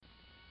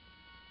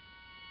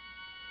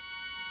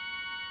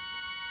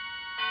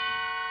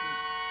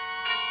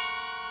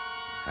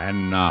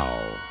And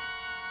now,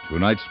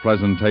 tonight's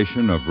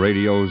presentation of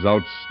radio's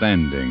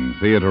outstanding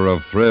theater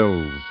of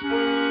thrills,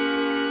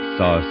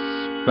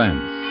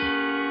 Suspense.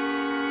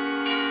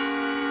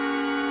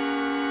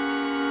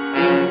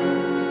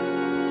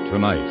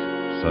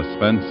 Tonight,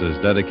 Suspense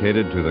is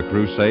dedicated to the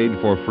crusade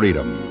for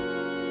freedom.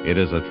 It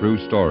is a true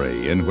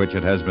story in which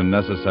it has been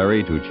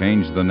necessary to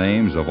change the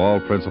names of all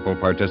principal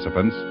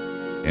participants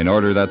in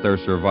order that their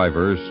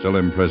survivors, still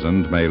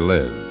imprisoned, may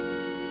live.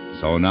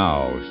 So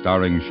now,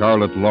 starring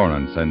Charlotte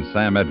Lawrence and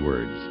Sam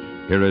Edwards,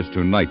 here is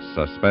tonight's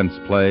suspense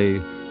play,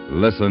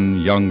 Listen,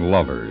 Young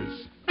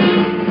Lovers.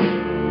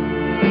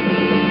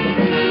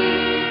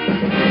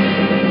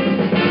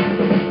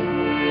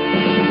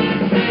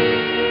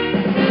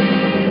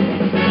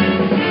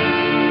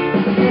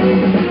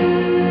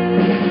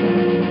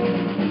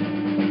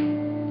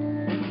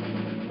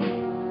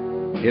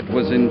 It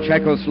was in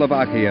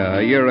Czechoslovakia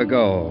a year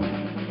ago,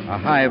 a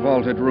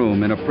high-vaulted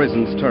room in a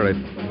prison's turret,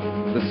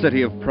 the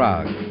city of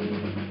Prague.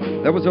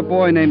 There was a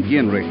boy named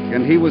Yenrik,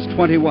 and he was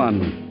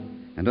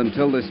 21. And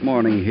until this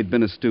morning, he'd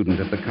been a student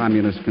at the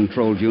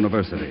communist-controlled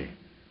university.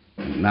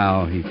 And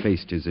now he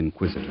faced his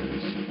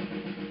inquisitors.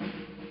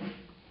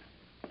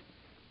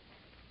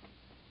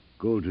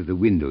 Go to the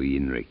window,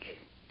 Yenrik.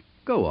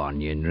 Go on,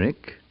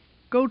 Yenrik.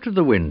 Go to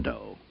the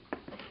window.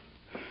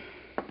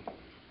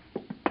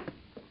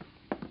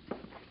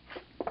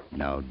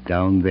 Now,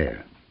 down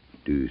there.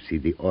 Do you see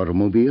the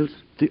automobiles?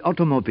 The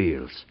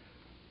automobiles.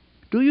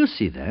 Do you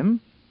see them?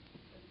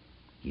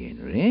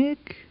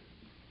 Yenrik?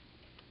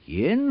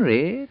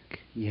 Yenrik?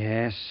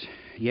 Yes,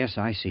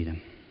 I see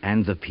them.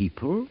 And the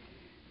people?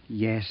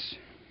 Yes,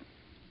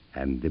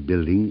 And the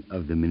building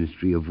of the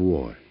Ministry of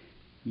War.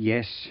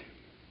 yes.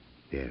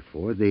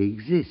 Therefore, they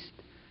exist.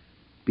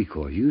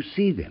 Because you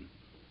see them.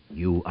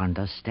 You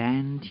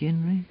understand,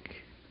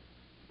 Yenrik?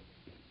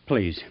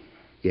 Please,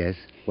 Yes?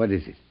 What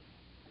is it?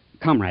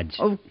 comrades.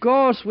 Of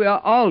course, we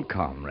are all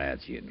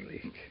comrades,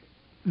 Yenrik.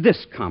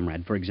 This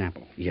comrade, for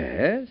example.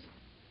 Yes?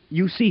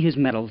 You see his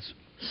medals,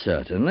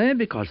 Certainly,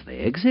 because they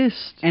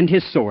exist. and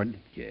his sword,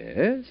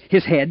 Yes?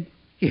 his head,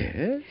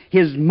 Yes?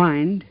 his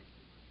mind.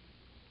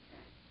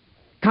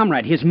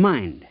 Comrade, his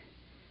mind.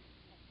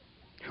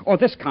 Or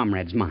this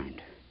comrade's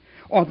mind.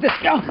 Or this...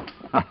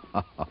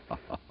 Oh!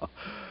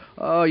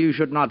 Oh, you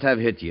should not have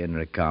hit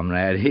Yenrik,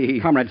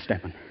 comrade. Comrade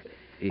Stepan.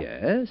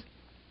 Yes?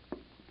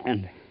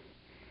 And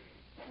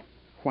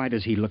why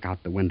does he look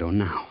out the window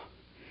now?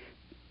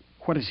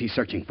 What is he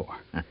searching for?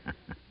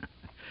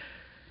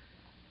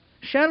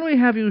 Shall we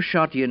have you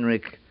shot,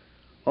 Yenrik,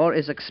 or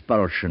is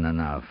expulsion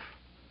enough?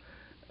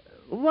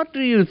 What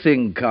do you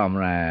think,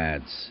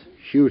 comrades?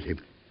 Shoot him.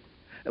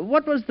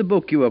 What was the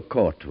book you were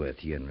caught with,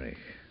 Yenrik?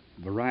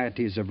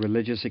 Varieties of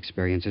Religious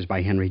Experiences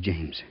by Henry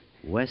James.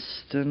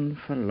 Western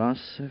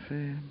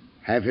philosophy?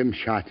 Have him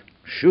shot.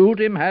 Shoot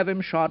him, have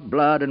him shot,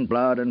 blood and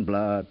blood and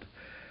blood.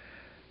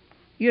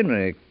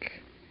 Yenrik,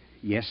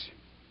 Yes?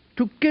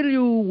 to kill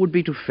you would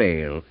be to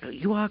fail.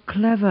 You are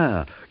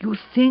clever. You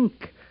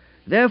think.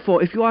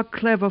 Therefore, if you are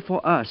clever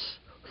for us,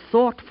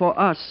 thought for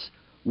us,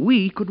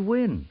 we could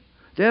win.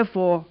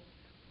 Therefore,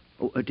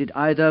 did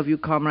either of you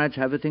comrades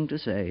have a thing to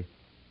say?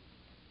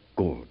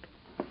 Good.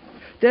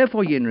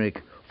 Therefore,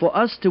 Yenrik, for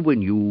us to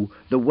win you,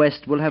 the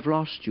West will have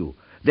lost you.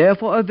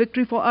 Therefore, a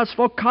victory for us,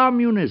 for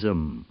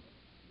communism.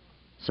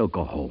 So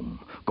go home.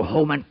 Go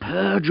home and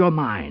purge your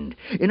mind.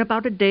 In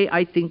about a day,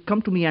 I think,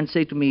 come to me and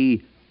say to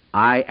me,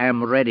 I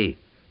am ready.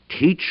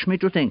 Teach me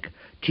to think.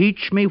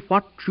 Teach me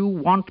what you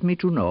want me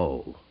to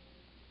know.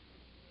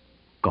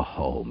 Go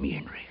home,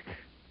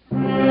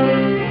 Yenrik.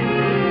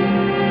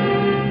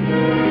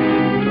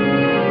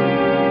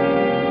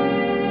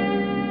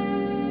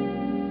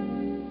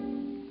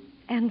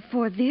 And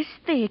for this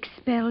they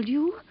expelled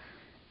you?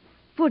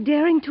 For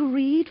daring to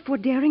read, for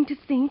daring to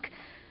think,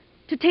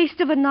 to taste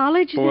of a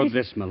knowledge For that is...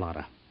 this,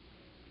 Mulata.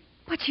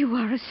 But you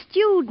are a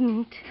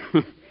student.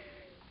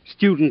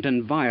 Student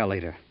and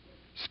violator.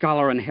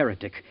 Scholar and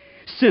heretic.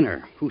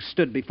 Sinner who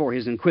stood before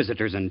his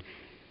inquisitors and...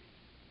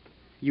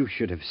 You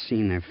should have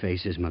seen their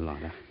faces,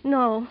 Mulata.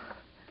 No.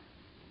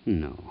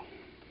 No,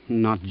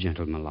 not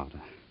gentle Mulata.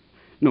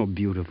 No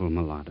beautiful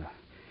Mulata.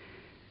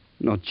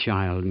 No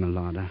child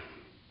Mulata.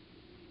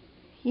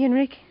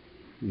 Yenrik,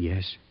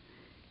 Yes,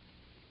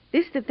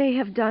 this that they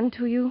have done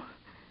to you,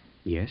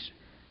 yes.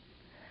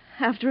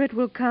 after it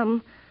will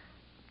come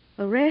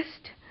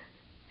arrest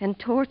and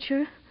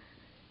torture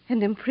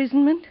and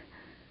imprisonment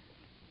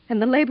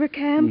and the labor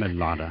camp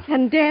Mulata.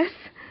 and death,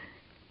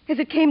 as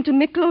it came to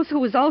Miklos, who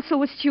was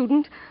also a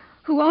student,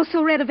 who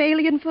also read of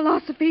alien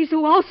philosophies,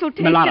 who also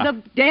tasted Milana.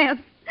 of death.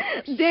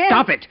 Death.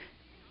 Stop it!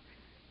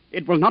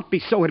 It will not be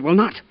so, it will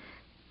not.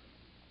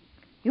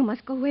 You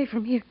must go away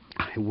from here.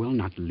 I will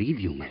not leave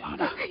you,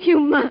 Mulata. You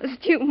must.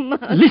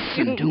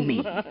 Listen to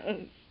me.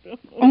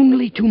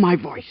 Only to my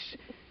voice,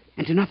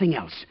 and to nothing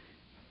else.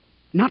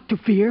 Not to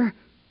fear,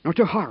 nor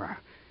to horror,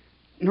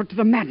 nor to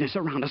the madness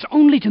around us.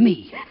 Only to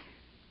me.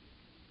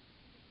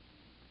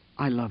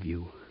 I love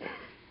you,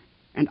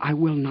 and I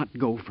will not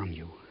go from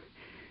you.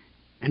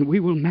 And we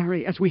will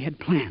marry as we had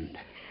planned.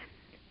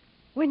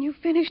 When you've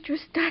finished your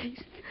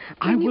studies.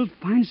 I will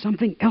find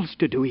something else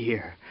to do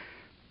here.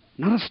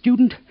 Not a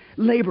student,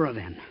 laborer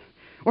then.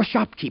 Or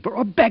shopkeeper,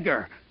 or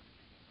beggar.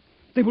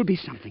 There will be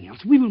something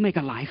else. We will make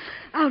a life.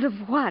 Out of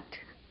what?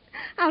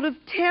 Out of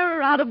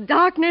terror, out of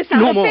darkness, out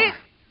No of more. fear?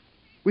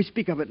 We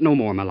speak of it no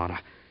more, Mulata.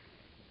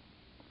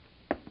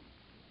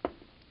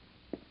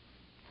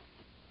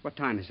 What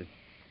time is it?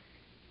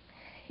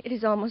 It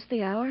is almost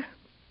the hour.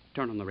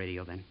 Turn on the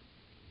radio, then.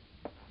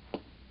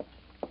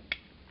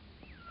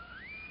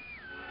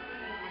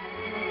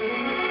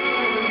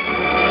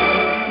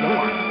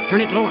 Lower.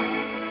 Turn it lower.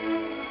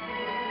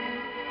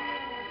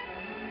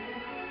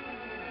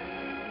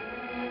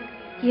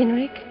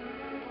 Yenrik,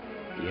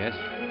 Yes?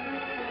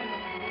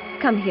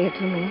 come here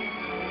to me.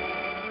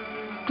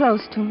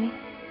 Close to me.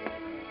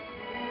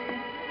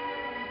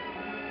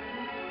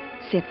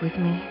 Sit with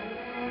me.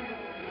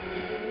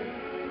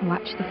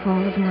 Watch the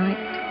fall of night.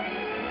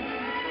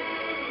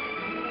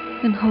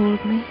 And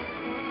hold me.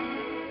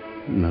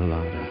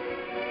 Mulata.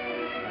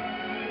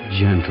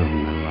 Gentle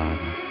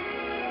Mulata.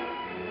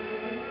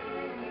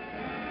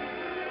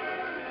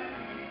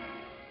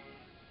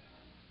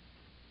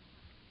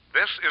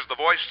 This is the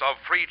voice of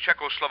Free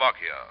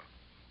Czechoslovakia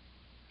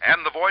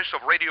and the voice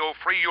of Radio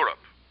Free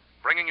Europe,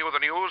 bringing you the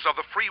news of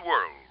the free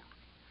world,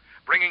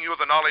 bringing you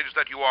the knowledge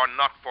that you are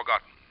not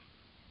forgotten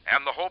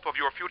and the hope of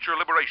your future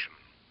liberation.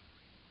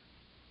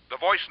 The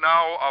voice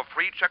now of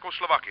Free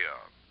Czechoslovakia.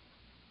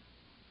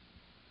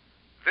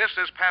 This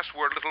is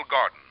Password Little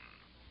Garden.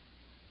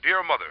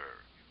 Dear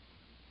Mother,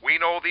 we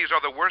know these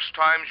are the worst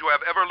times you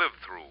have ever lived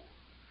through,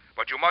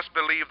 but you must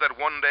believe that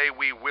one day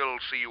we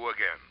will see you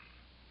again.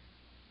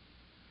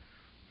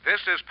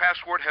 This is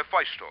Password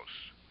Hephaistos,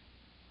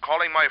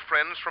 calling my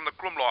friends from the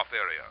Krumlov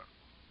area.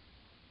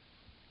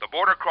 The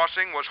border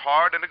crossing was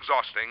hard and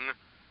exhausting,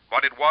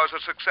 but it was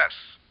a success.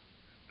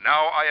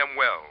 Now I am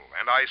well,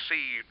 and I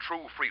see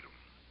true freedom.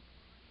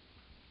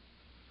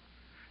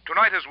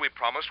 Tonight, as we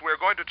promised, we're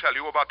going to tell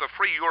you about the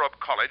Free Europe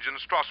College in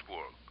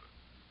Strasbourg.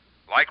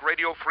 Like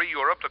Radio Free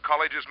Europe, the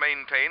college is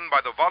maintained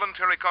by the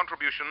voluntary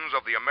contributions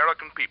of the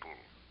American people.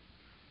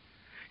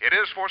 It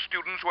is for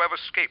students who have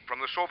escaped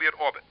from the Soviet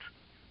orbit,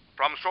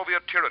 from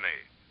Soviet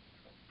tyranny,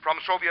 from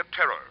Soviet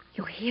terror.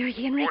 You hear,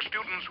 Yenrik? For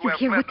students who You have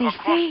hear fled what they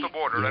across say? the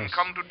border and Yes.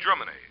 come to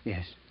Germany,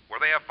 Yes. where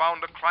they have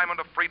found a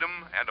climate of freedom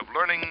and of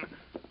learning.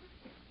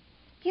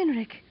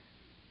 Yenrik,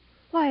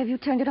 why have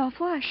you turned it off?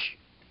 Why? Shh.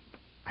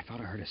 I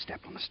thought I heard a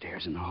step on the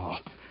stairs in the hall.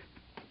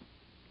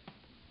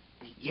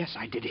 Yes,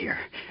 I did hear.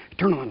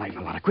 Turn on the light,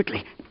 Mulata,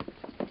 quickly.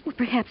 Well,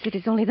 perhaps it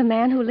is only the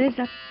man who lives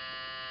up.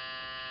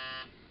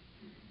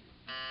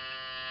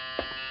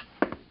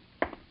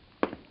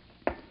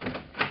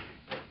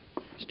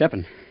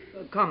 Stepan.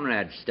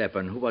 Comrade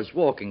Stepan, who was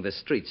walking the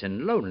streets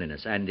in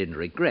loneliness and in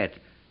regret,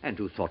 and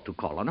who thought to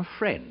call on a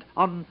friend,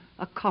 on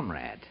a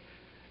comrade.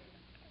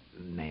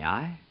 May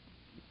I?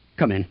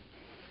 Come in.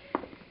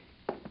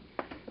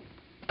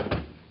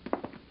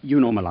 You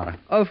know Mulata.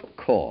 Of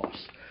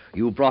course.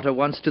 You brought her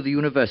once to the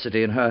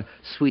university, and her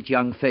sweet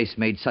young face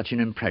made such an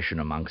impression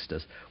amongst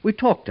us. We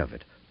talked of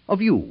it,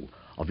 of you,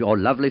 of your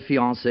lovely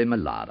fiancée,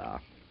 Mulata.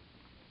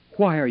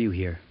 Why are you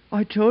here?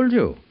 I told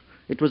you.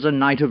 It was a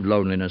night of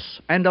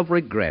loneliness and of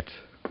regret.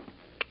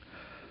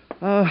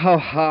 Oh, how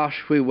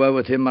harsh we were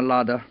with him,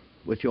 Mulata,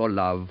 with your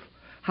love.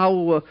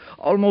 How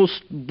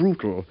almost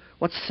brutal.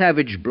 What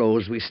savage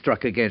blows we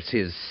struck against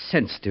his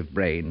sensitive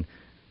brain.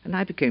 And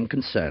I became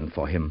concerned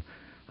for him.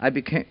 I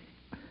became...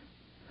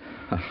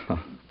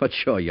 But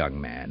sure, young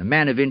man, a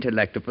man of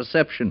intellect, of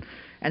perception.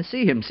 And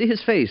see him, see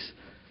his face.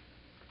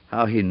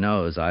 How he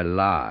knows I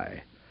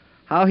lie.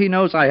 How he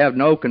knows I have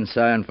no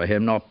concern for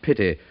him, nor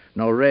pity,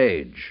 nor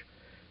rage.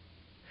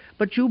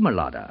 But you,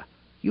 Mulata,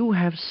 you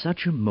have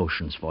such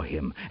emotions for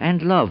him,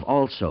 and love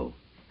also.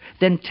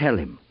 Then tell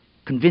him,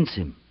 convince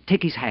him,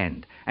 take his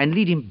hand, and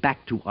lead him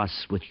back to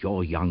us with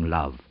your young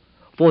love.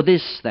 For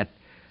this, that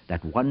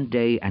one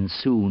day and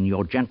soon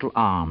your gentle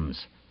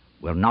arms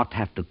will not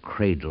have to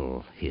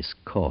cradle his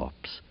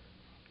corpse.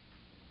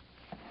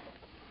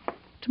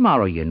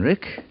 Tomorrow,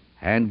 Yenrik,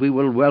 and we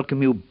will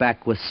welcome you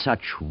back with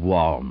such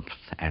warmth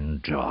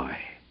and joy.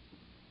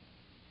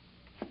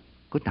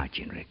 Good night,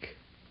 Yenrik.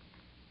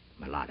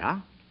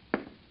 Mulata?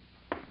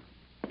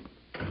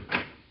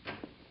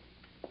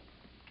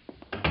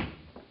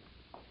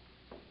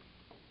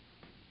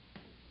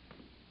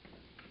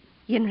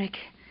 Yenrik.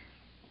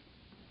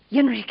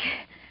 Yenrik,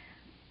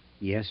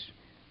 Yes?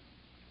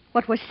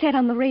 what was said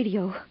on the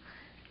radio.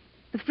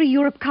 The Free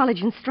Europe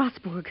College in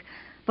Strasbourg.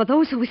 For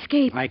those who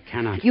escape. I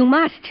cannot. You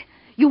must.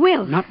 You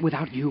will. Not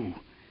without you.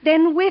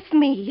 Then with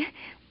me.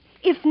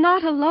 If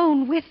not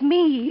alone, with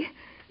me.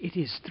 It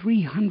is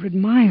 300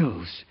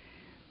 miles.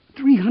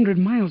 300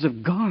 miles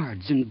of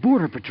guards and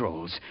border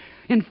patrols,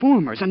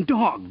 informers and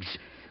dogs.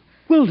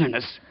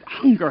 Wilderness,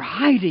 hunger,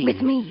 hiding.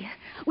 With me.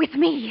 With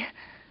me.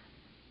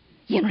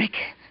 Yenrik.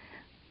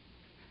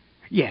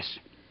 Yes.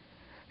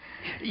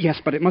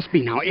 Yes, but it must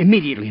be now,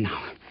 immediately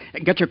now.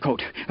 Get your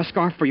coat, a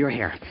scarf for your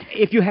hair.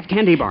 If you have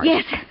candy bars.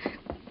 Yes.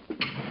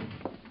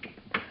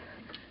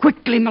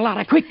 Quickly,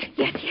 Mulata, quick.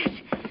 Yes, yes.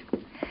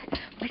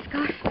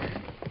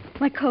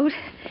 my coat,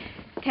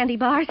 candy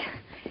bars,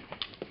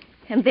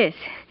 and this.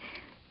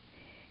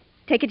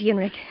 Take it,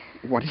 Yenrik.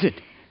 What is it?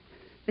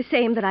 The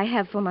same that I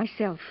have for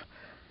myself.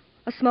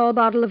 A small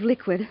bottle of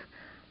liquid,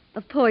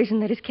 of poison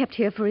that is kept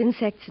here for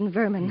insects and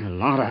vermin.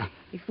 Laura.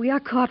 If we are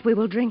caught, we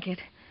will drink it.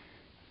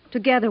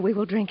 Together we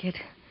will drink it.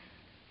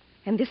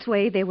 And this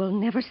way they will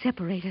never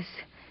separate us.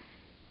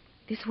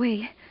 This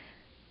way,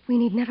 we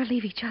need never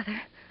leave each other.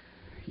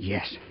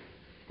 Yes.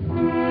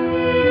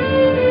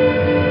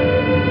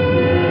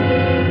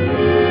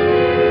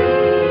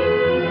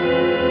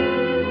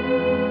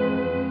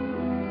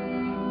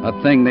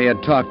 A thing they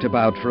had talked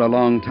about for a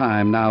long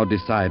time now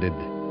decided.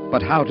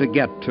 But how to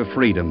get to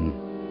freedom?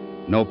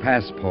 No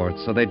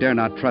passports, so they dare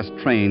not trust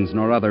trains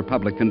nor other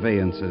public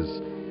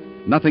conveyances.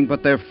 Nothing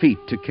but their feet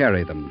to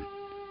carry them.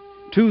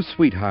 Two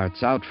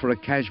sweethearts out for a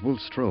casual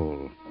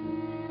stroll.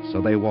 So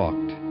they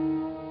walked.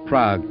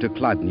 Prague to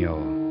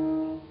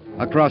Kladno.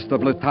 Across the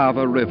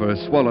Vltava River,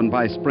 swollen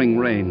by spring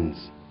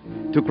rains.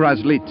 To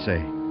Kraslice,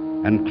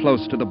 and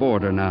close to the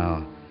border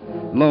now.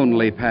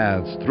 Lonely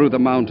paths through the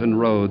mountain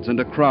roads and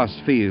across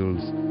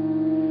fields.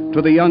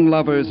 To the young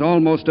lovers,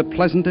 almost a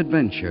pleasant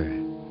adventure.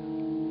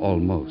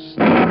 Almost.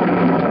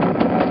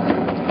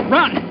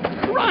 Run!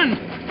 Run!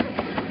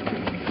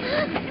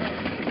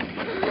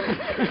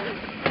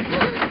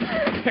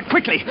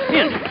 Quickly,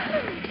 in!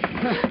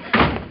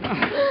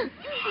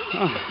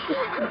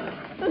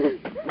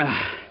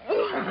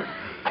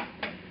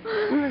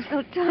 I'm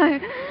so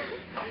tired.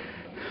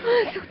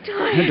 I'm so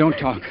tired. Don't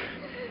talk.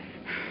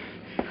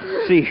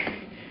 See,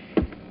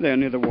 there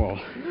near the wall.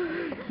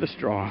 The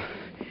straw.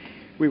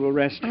 We will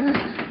rest.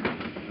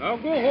 Now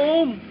go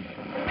home.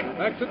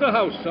 Back to the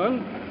house,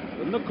 son.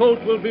 When the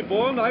colt will be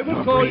born, I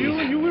will call you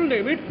and you will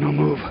name it. No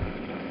move.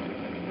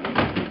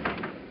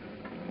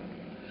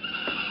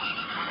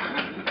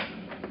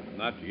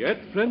 Not yet,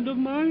 friend of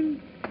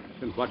mine?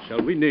 Then what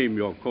shall we name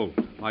your colt?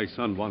 My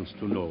son wants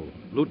to know.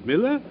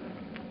 Ludmilla?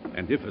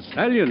 And if a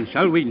stallion,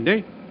 shall we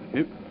name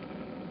him?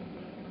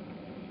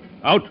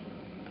 Out!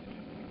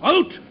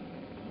 Out!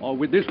 Or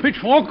with this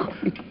pitchfork?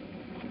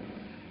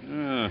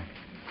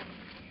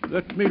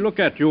 Let me look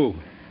at you.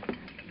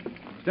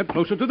 Step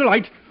closer to the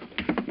light.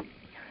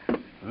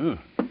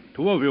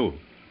 Two of you.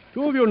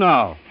 Two of you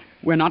now.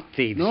 We're not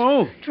thieves.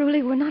 No?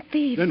 Truly, we're not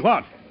thieves. Then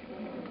what?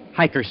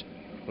 Hikers.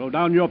 Throw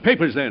down your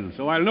papers then,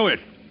 so I'll know it.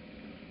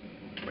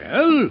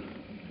 Well?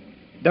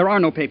 There are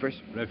no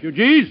papers.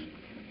 Refugees?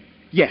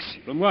 Yes.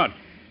 From what?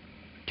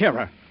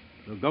 Terror.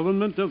 The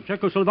government of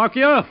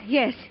Czechoslovakia?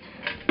 Yes.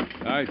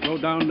 I throw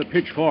down the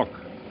pitchfork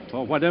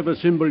for whatever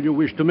symbol you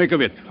wish to make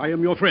of it. I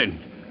am your friend.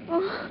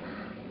 Oh,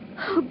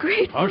 how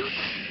grateful.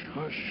 Hush,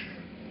 hush.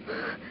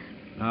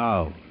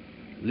 Now,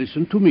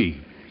 listen to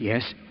me.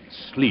 Yes.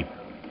 Sleep.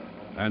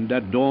 And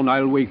at dawn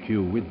I'll wake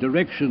you with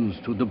directions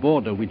to the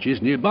border which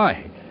is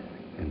nearby.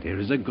 And there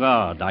is a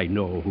guard I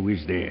know who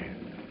is there.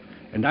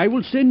 And I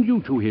will send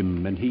you to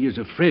him, and he is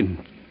a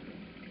friend.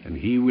 And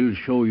he will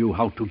show you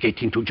how to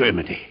get into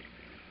Germany.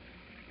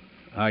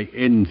 I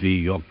envy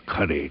your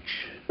courage.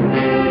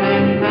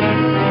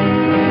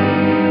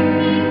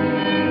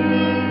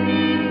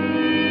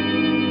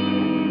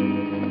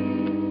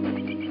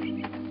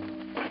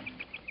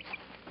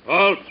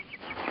 Halt!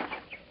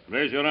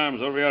 Raise your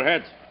arms over your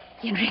heads.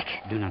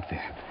 Yenrik. Do not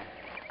fear.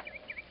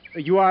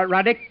 You are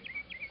Radek?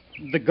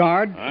 The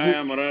guard? I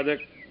am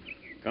Radek.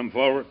 Come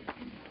forward.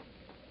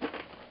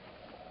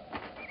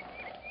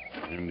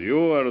 And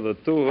you are the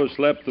two who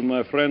slept in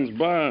my friend's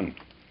barn.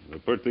 The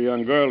pretty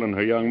young girl and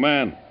her young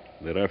man.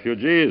 The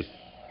refugees.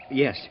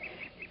 Yes.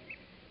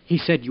 He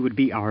said you would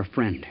be our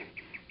friend.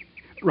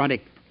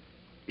 Radek,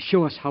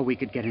 show us how we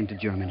could get into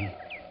Germany.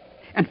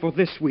 And for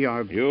this we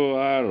are... You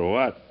are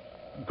what?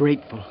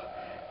 Grateful.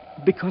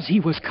 Because he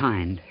was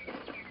kind.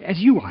 As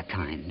you are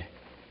kind.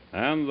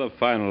 And the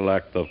final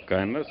act of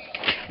kindness.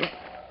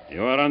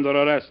 You are under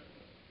arrest.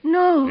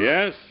 No.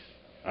 Yes,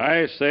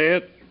 I say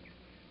it.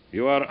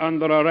 You are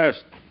under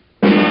arrest.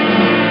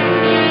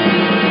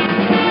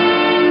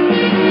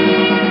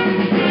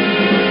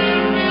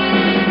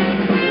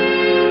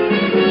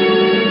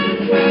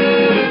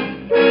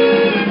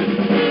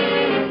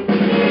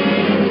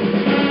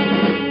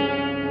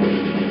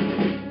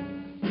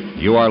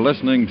 You are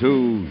listening to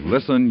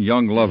Listen,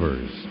 Young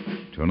Lovers,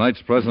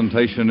 tonight's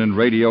presentation in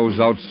radio's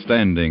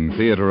outstanding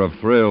theater of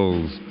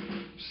thrills,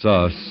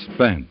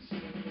 Suspense.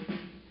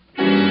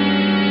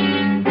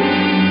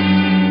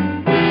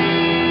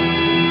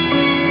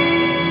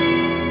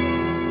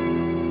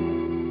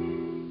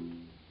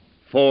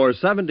 For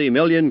 70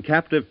 million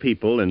captive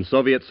people in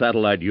Soviet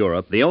satellite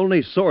Europe, the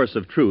only source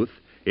of truth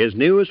is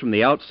news from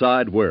the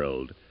outside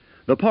world.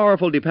 The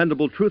powerful,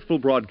 dependable, truthful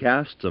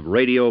broadcasts of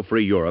Radio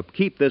Free Europe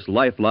keep this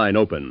lifeline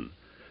open.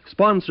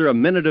 Sponsor a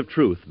minute of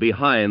truth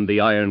behind the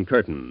Iron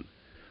Curtain.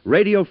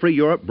 Radio Free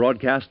Europe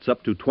broadcasts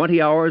up to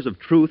 20 hours of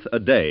truth a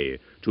day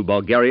to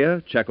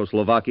Bulgaria,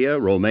 Czechoslovakia,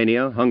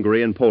 Romania,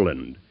 Hungary, and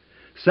Poland.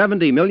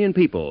 70 million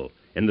people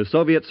in the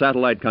Soviet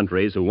satellite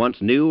countries who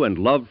once knew and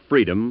loved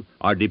freedom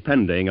are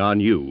depending on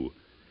you.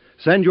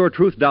 Send your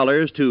truth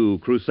dollars to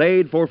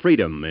Crusade for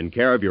Freedom in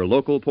care of your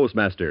local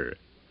postmaster.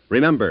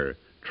 Remember,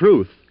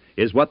 truth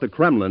is what the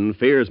Kremlin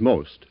fears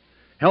most.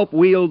 Help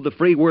wield the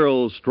free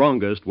world's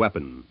strongest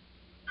weapon.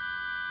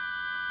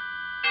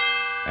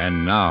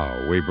 And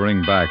now we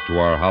bring back to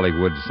our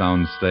Hollywood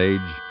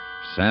soundstage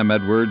Sam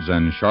Edwards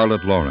and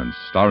Charlotte Lawrence,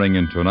 starring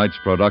in tonight's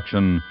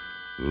production,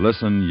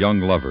 Listen, Young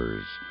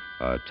Lovers,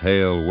 a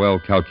tale well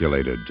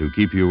calculated to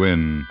keep you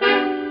in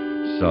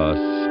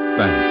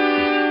suspense.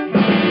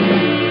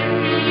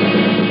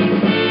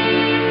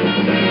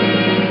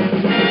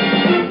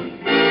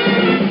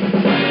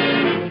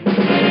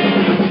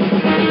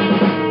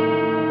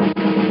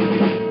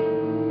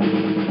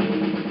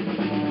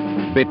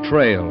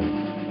 Betrayal.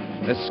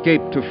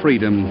 Escape to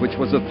freedom, which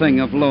was a thing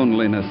of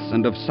loneliness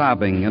and of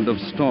sobbing and of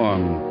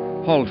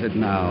storm, halted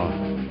now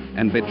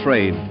and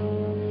betrayed,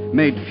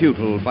 made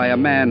futile by a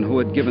man who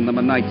had given them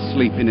a night's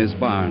sleep in his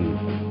barn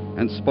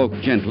and spoke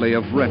gently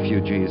of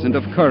refugees and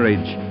of courage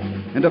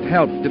and of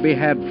help to be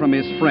had from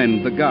his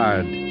friend, the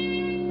guard.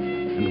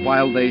 And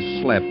while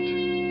they slept,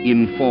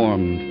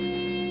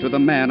 informed to the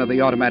man of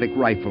the automatic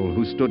rifle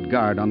who stood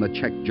guard on the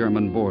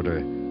Czech-German border,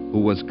 who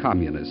was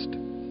communist,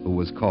 who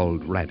was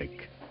called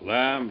Radek.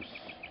 Lambs,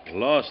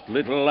 lost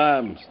little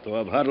lambs, to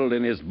have huddled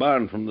in his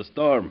barn from the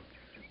storm,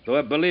 to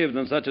have believed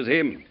in such as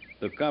him,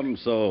 to come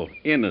so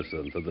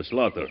innocent to the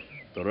slaughter,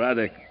 to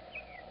Radek.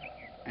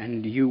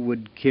 And you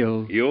would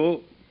kill?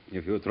 You,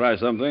 if you try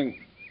something.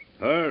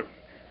 Her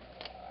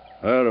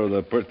with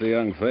a pretty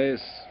young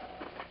face.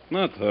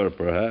 Not her,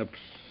 perhaps,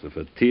 if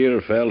a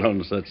tear fell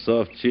on such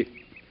soft cheek.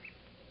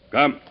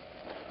 Come,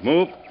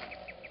 move,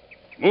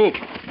 move.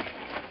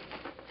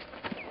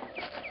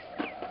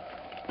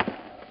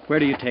 Where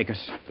do you take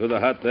us? To the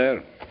hut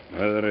there,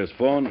 where there is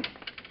phone,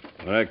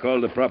 where I call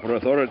the proper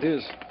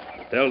authorities.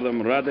 Tell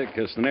them Radek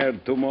has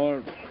snared 2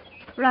 more.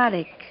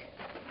 Radek.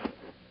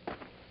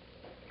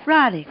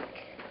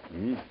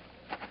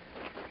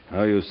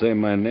 How you say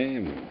my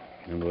name,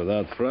 and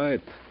without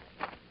fright.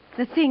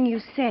 The thing you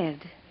said,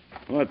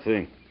 What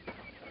thing?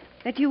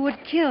 that you would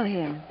kill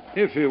him.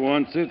 If he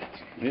wants it,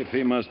 if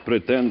he must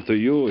pretend to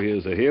you he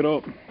is a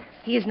hero.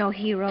 He is no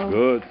hero.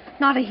 Good.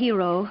 Not a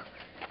hero.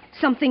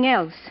 Something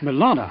else.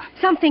 Milana.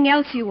 Something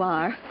else you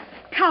are.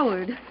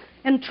 Coward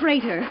and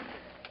traitor.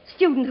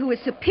 Student who is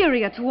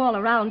superior to all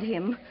around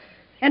him.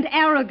 And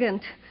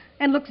arrogant.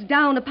 And looks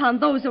down upon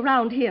those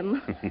around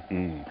him.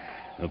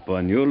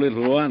 Upon you,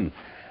 little one.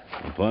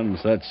 Upon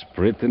such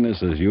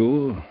prettiness as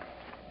you.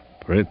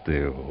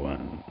 Pretty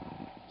one.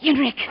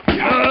 Yenrik!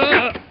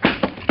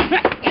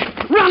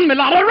 Run,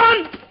 Milana,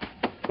 run!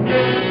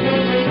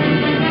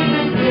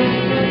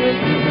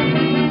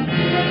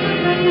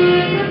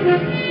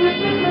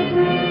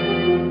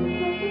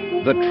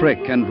 The trick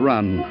and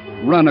run.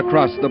 Run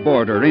across the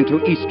border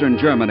into eastern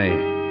Germany.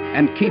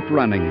 And keep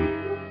running.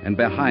 And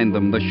behind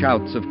them the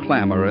shouts of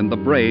clamor and the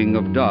braying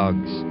of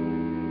dogs.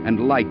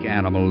 And like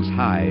animals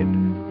hide.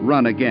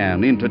 Run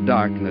again into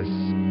darkness.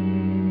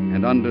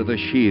 And under the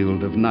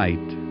shield of night,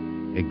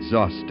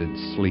 exhausted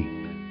sleep.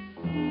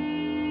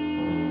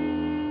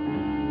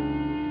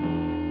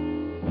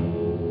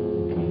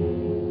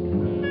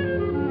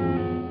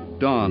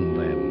 Dawn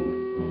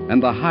then,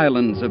 and the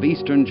highlands of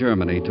eastern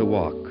Germany to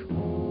walk,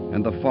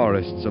 and the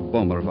forests of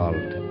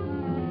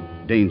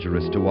Bomerwald.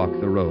 Dangerous to walk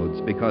the roads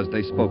because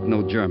they spoke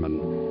no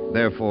German,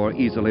 therefore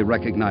easily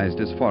recognized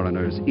as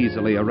foreigners,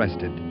 easily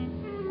arrested.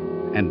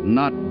 And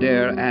not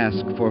dare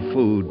ask for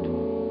food,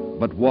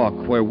 but walk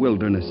where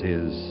wilderness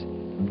is,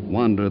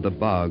 wander the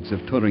bogs of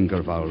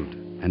Thuringerwald,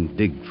 and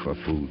dig for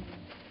food.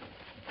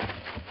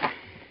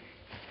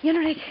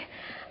 Yenrik,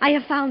 I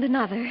have found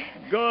another.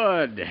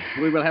 Good.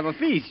 We will have a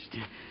feast.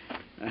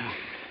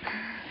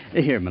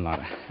 Here,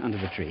 Milana, under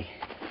the tree.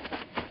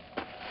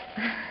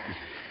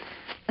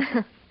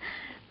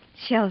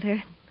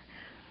 Shelter,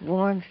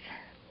 warmth,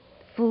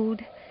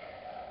 food,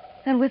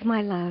 and with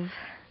my love.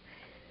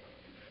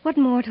 What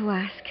more to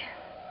ask?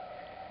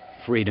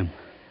 Freedom.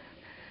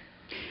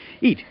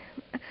 Eat.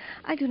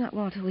 I do not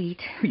want to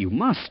eat. You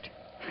must.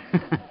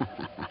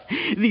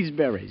 These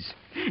berries,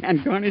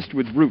 and garnished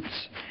with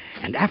roots.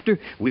 And after,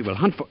 we will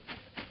hunt for...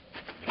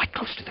 Quite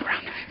close to the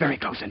ground. Very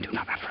close, and do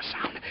not utter a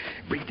sound.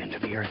 Breathe into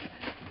the earth.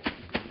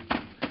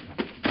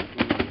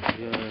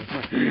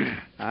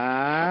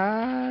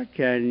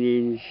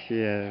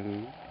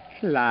 Kaninchen.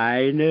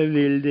 Kleine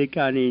wilde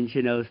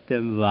Kaninchen aus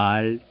dem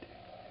Wald.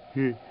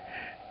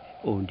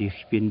 Und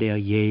ich bin der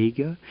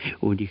Jäger,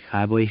 und ich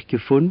habe euch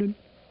gefunden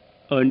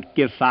und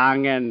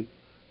gefangen.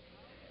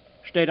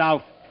 Steht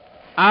auf!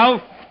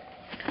 Auf!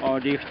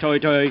 Und ich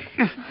töte euch.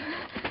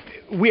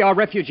 We are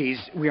refugees.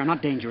 We are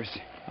not dangerous.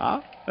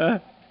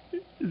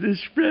 Sie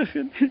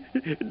sprechen.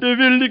 Der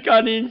wilde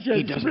Kaninchen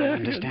He does not sprechen.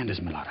 understand us,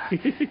 Milana.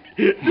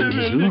 Der And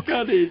his wilde look,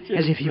 Kaninchen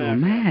as if he were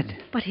sprechen. mad.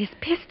 But his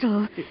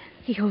pistol,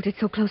 he holds it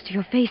so close to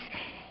your face.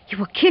 He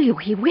will kill you.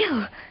 He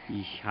will.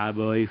 Ich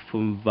habe euch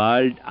vom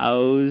Wald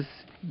aus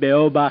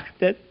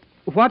beobachtet.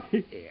 What?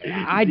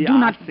 I Sie do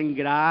not... aßen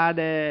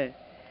gerade.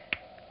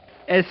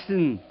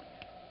 Essen.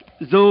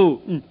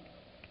 So.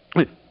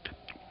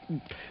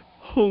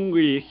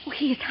 hungry. Oh,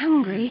 he is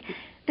hungry.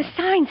 The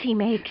signs he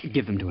makes.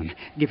 Give them to him.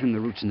 Give him the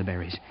roots and the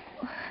berries.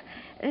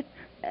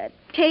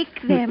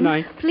 Take them.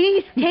 Nein.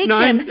 Please, take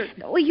Nein. them.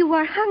 Oh, you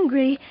are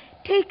hungry.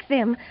 Take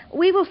them.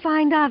 We will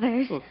find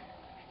others. Oh.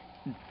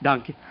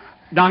 Danke.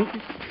 Danke.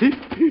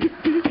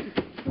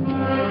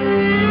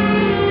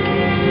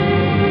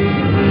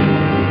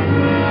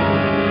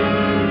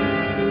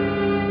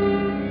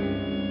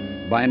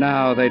 By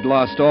now, they'd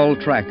lost all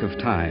track of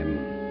time.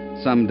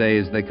 Some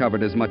days they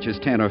covered as much as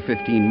 10 or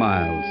 15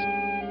 miles.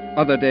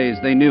 Other days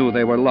they knew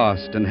they were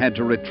lost and had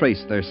to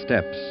retrace their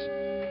steps.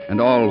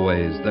 And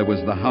always there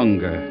was the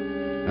hunger,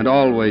 and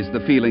always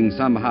the feeling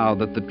somehow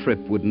that the trip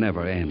would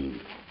never end.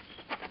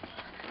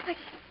 I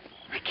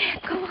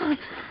can't go on.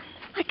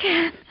 I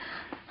can't.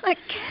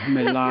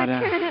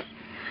 Milada.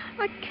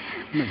 I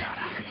can't.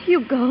 Milada.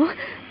 You go.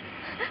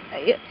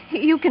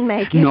 You can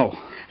make it. No.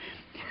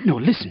 No,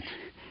 listen.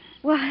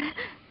 What?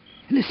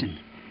 Listen.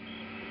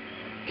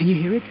 Can you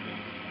hear it?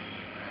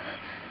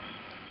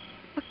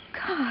 A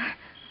car.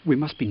 We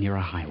must be near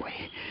a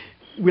highway.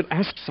 We'll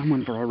ask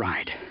someone for a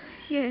ride.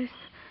 Yes.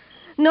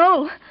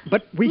 No.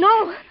 But we...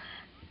 No.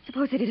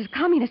 Suppose that it is a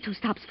communist who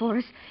stops for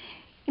us.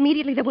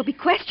 Immediately there will be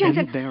questions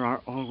And there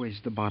are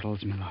always the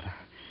bottles, Milada.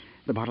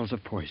 The bottles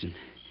of poison.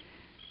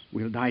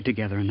 We'll die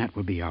together, and that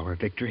will be our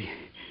victory.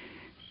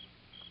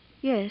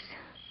 Yes.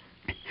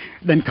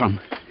 Then come.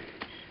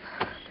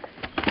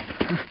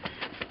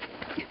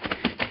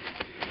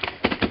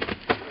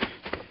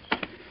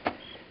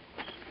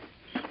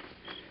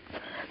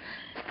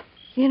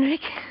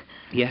 Henrik,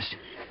 Yes.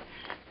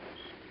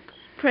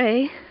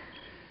 pray.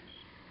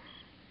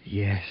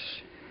 Yes.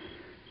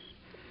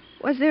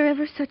 Was there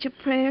ever such a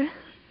prayer?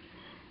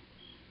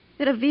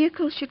 That a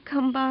vehicle should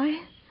come by?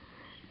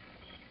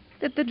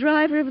 That the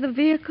driver of the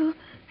vehicle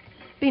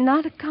be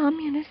not a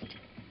communist?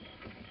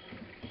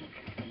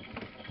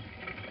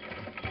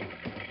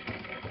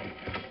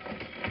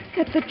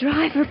 That the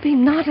driver be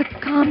not a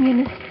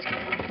communist?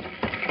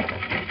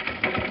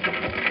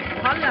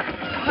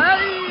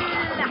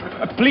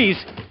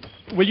 Please,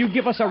 will you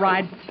give us a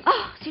ride?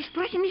 Oh, Sie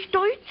sprechen nicht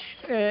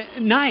Deutsch?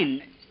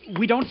 Nein.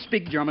 We don't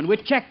speak German.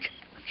 We're Czech.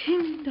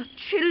 Kinder,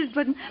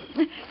 children.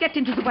 Get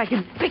into the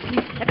wagon, quickly.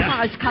 The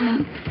car is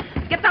coming.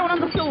 Get down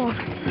on the floor.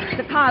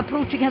 The car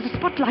approaching has a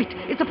spotlight.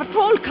 It's a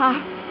patrol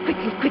car.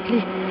 Quickly,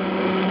 quickly.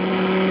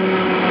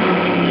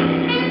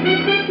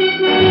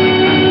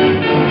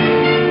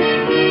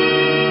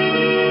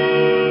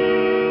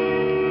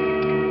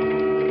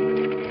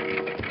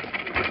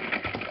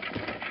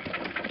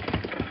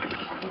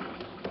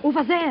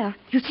 Over there.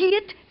 You see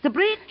it? The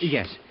bridge?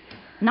 Yes.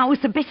 Now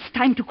is the best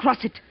time to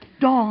cross it.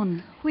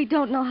 Dawn. We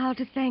don't know how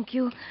to thank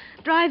you.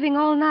 Driving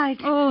all night.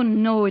 Oh,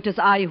 no, it is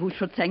I who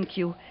should thank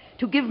you.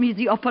 To give me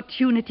the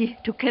opportunity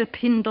to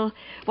kindle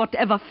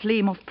whatever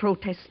flame of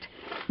protest.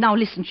 Now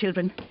listen,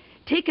 children.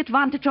 Take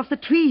advantage of the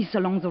trees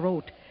along the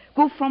road.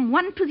 Go from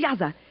one to the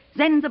other.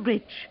 Then the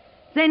bridge.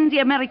 Then the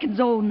American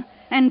zone.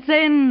 And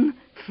then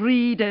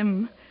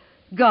freedom.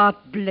 God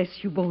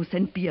bless you both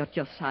and be at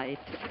your side.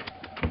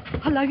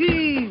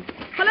 Halloo!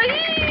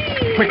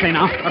 Halloo! Quickly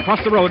now,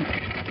 across the road.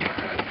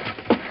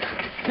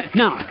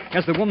 Now,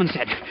 as the woman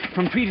said,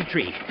 from tree to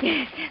tree.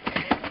 Yes.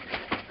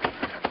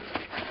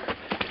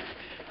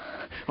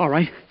 All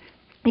right.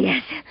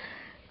 Yes.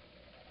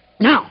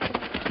 Now!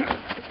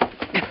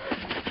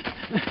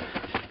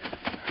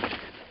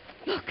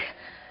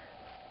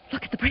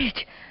 Look at the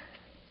bridge.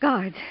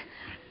 Guards.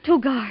 2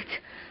 guards.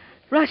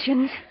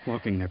 Russians.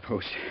 Walking their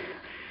post.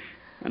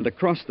 And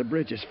across the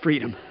bridge is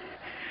freedom.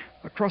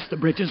 Across the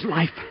bridge is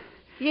life.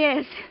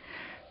 Yes.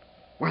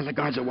 While the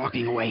guards are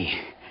walking away.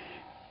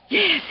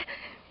 Yes.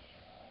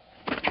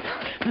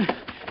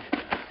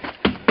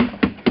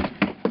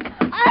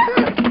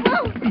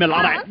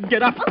 Milada,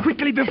 get up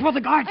quickly before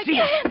the guards see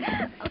us.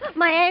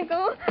 My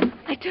ankle.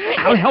 I turned.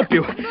 I'll help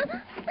you.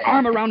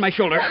 Arm around my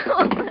shoulder.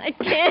 Oh, I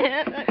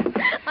can't.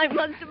 I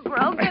must have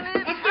broken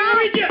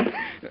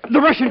it. The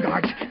Russian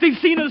guards. They've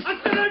seen us.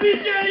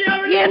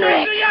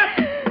 Henrik!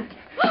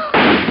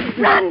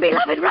 Run,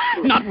 beloved,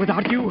 run! Not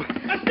without you.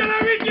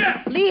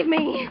 Leave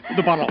me.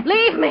 The bottle.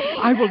 Leave me.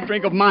 I will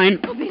drink of mine.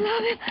 Oh,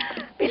 beloved.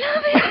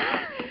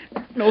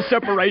 Beloved. No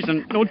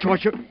separation. No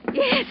torture.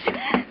 Yes.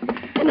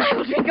 And I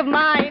will drink of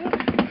mine.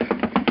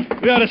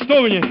 We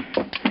арестовані.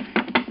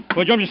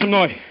 Пойдемте со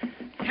мной.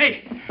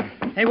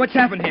 Hey, what's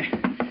happened here?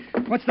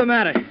 What's the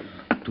matter?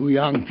 2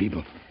 young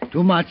people.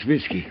 Too much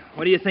whiskey.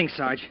 What do you think,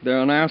 Sarge? They're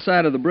on our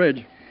side of the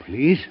bridge.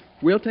 Please?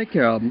 We'll take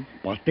care of them.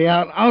 But they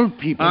are old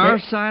people. Our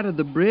side of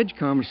the bridge,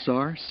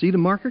 Commissar. See the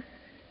marker?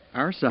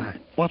 Our side.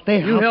 But they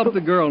You have help to...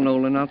 the girl,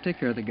 Nolan. I'll take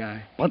care of the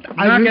guy. But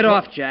Knock it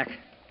off, Jack.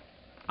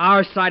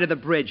 Our side of the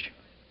bridge.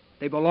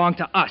 They belong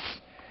to us.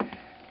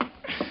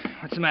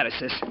 What's the matter,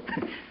 sis?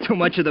 Too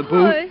much of the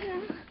booze?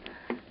 Poison.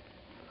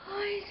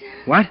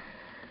 Poison. What?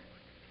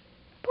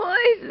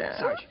 Poison.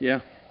 Sarge. Yeah.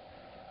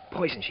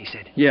 Poison, she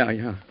said.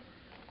 Yeah.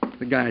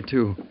 The guy,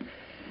 too.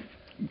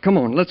 Come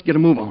on, let's get a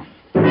move on.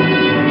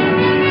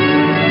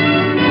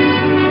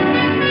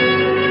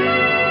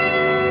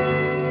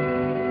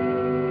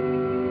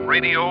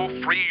 Radio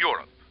Free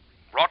Europe,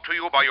 brought to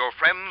you by your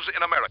friends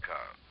in America.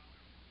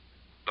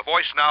 The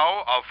voice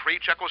now of Free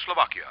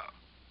Czechoslovakia.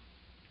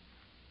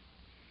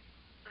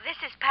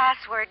 This is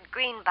Password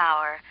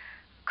Greenbauer,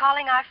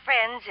 calling our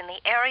friends in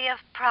the area of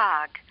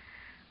Prague.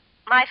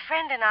 My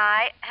friend and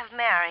I have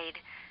married.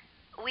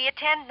 We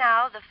attend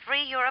now the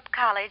Free Europe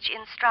College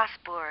in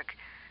Strasbourg.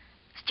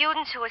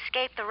 Students who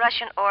escape the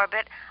Russian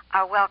orbit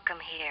are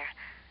welcome here.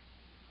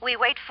 We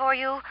wait for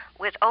you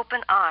with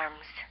open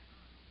arms.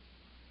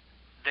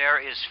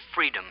 There is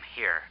freedom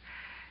here,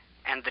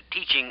 and the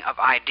teaching of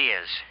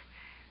ideas.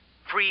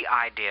 Free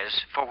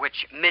ideas for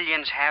which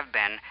millions have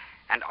been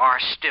and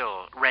are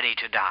still ready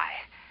to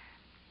die.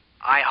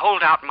 I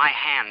hold out my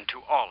hand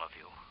to all of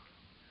you.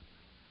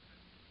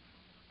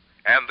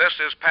 And this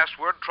is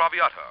Password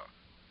Traviata,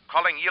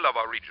 calling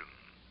Yelava region.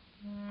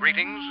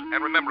 Greetings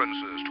and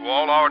remembrances to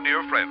all our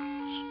dear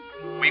friends.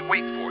 We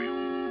wait for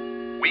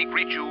you. We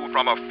greet you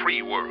from a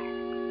free world.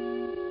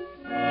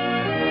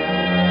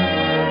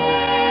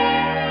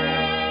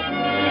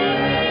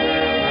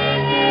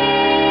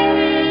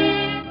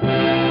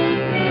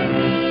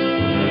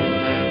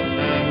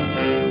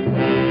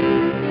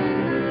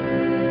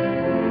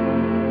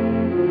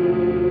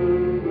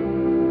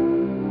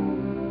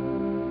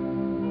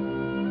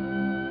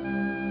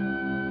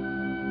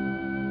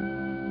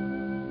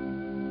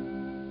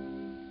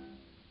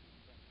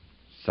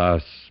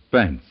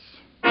 Suspense,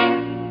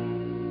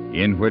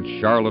 in which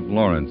Charlotte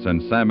Lawrence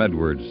and Sam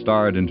Edwards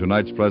starred in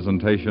tonight's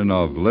presentation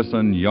of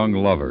Listen, Young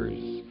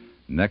Lovers.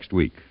 Next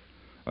week,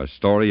 a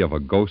story of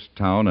a ghost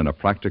town and a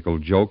practical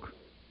joke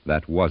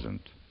that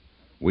wasn't.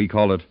 We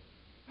call it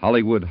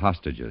Hollywood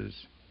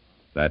Hostages.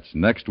 That's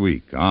next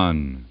week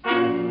on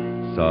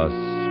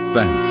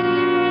Suspense.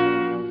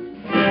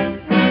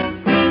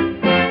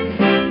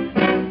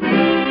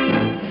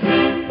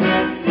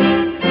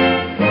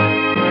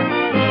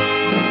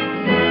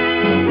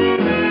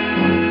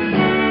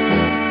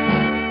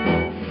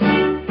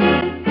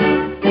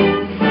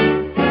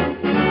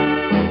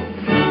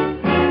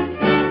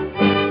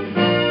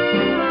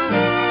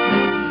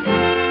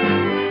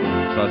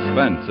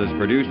 Suspense is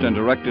produced and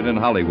directed in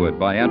Hollywood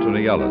by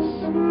Anthony Ellis.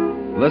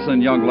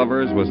 Listen, Young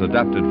Lovers was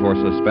adapted for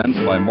Suspense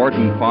by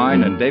Morton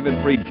Fine and David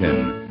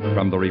Friedkin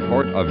from the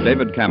report of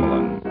David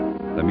Camelon.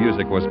 The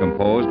music was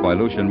composed by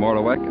Lucien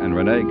Morawek and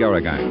Rene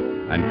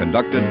Garrigan and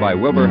conducted by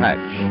Wilbur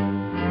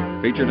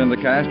Hatch. Featured in the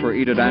cast were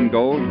Edith Ann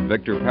Gold,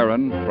 Victor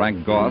Perrin,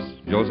 Frank Goss,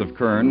 Joseph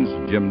Kearns,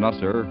 Jim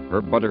Nusser,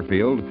 Herb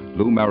Butterfield,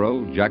 Lou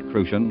Merrill, Jack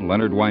Crucian,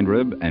 Leonard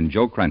Weinrib, and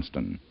Joe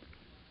Cranston.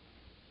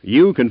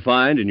 You can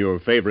find in your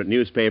favorite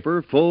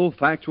newspaper full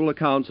factual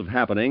accounts of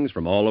happenings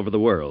from all over the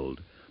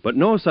world. But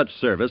no such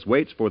service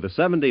waits for the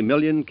 70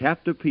 million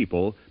captive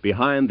people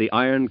behind the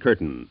Iron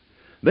Curtain.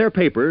 Their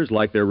papers,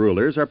 like their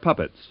rulers, are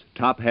puppets,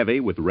 top-heavy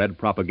with red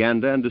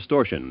propaganda and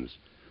distortions.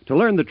 To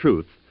learn the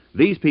truth,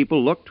 these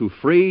people look to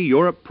Free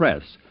Europe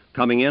Press,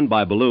 coming in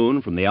by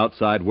balloon from the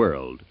outside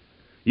world.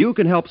 You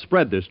can help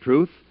spread this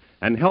truth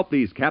and help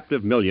these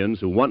captive millions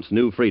who once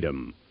knew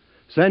freedom.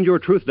 Send your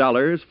truth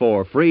dollars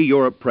for Free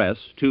Europe Press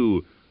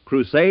to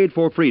Crusade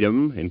for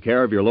Freedom in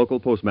care of your local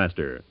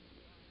postmaster.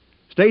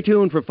 Stay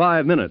tuned for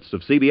 5 minutes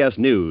of CBS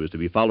News to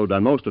be followed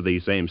on most of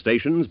these same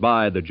stations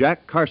by The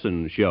Jack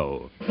Carson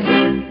Show.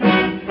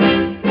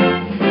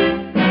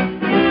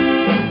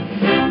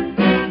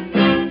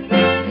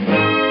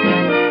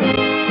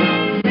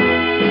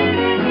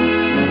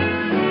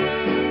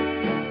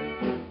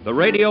 The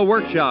Radio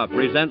Workshop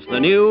presents the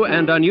new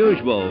and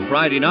unusual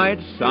Friday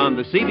nights on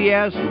the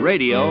CBS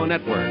Radio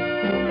Network.